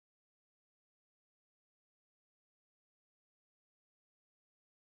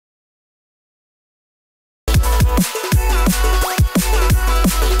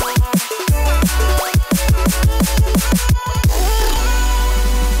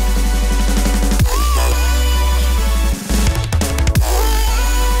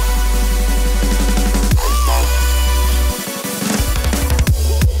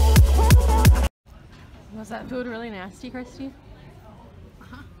nasty, Kristie?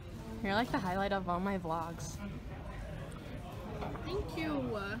 Uh-huh. You're like the highlight of all my vlogs. Thank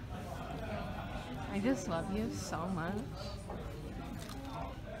you. I just love you so much.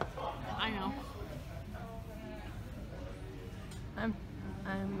 I know.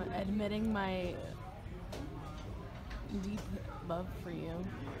 I'm admitting my deep love for you.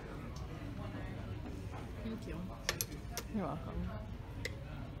 Thank you. You're welcome.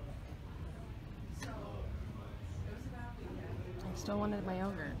 I still wanted my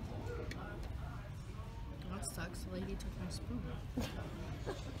yogurt. That sucks. The lady took my spoon.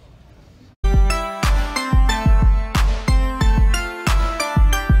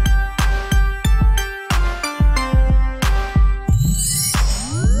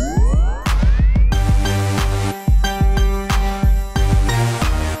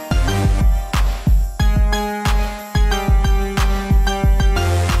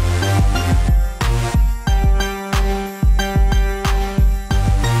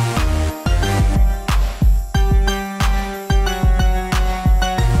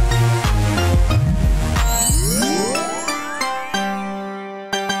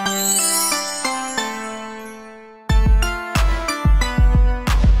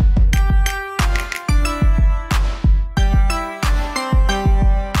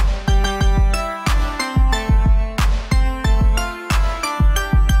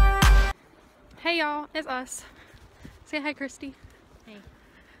 Hey y'all, it's us. Say hi, Kristie. Hey.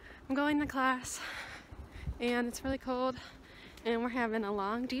 I'm going to class and it's really cold and we're having a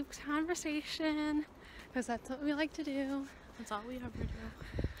long, deep conversation because that's what we like to do. That's all we ever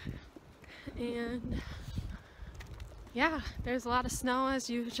do. And yeah, there's a lot of snow as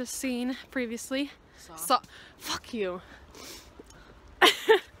you've just seen previously. So, fuck you.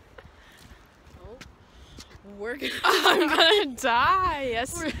 We're gonna I'm gonna die.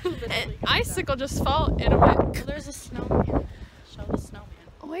 Yes. Icicle just fell and it went. Well, there's a snowman. Show the snowman.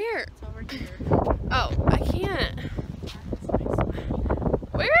 Where? It's over here. Oh, I can't.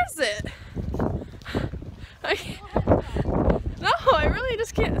 Where is it? I can't. No, I really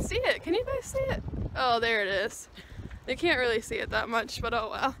just can't see it. Can you guys see it? Oh, there it is. You can't really see it that much, but oh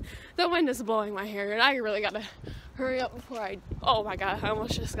well. The wind is blowing my hair and I really gotta hurry up before oh my god, I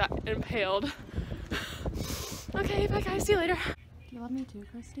almost just got impaled. Okay, bye guys, see you later. Do you love me too,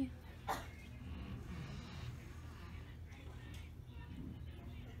 Kristie? I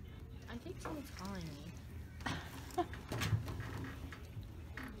think someone's calling me.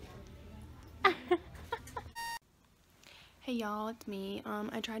 Hey y'all, it's me.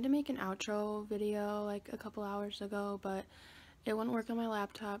 I tried to make an outro video like a couple hours ago, but it wouldn't work on my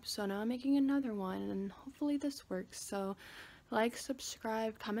laptop, so now I'm making another one and hopefully this works. So like,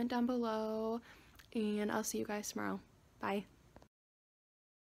 subscribe, comment down below, and I'll see you guys tomorrow. Bye.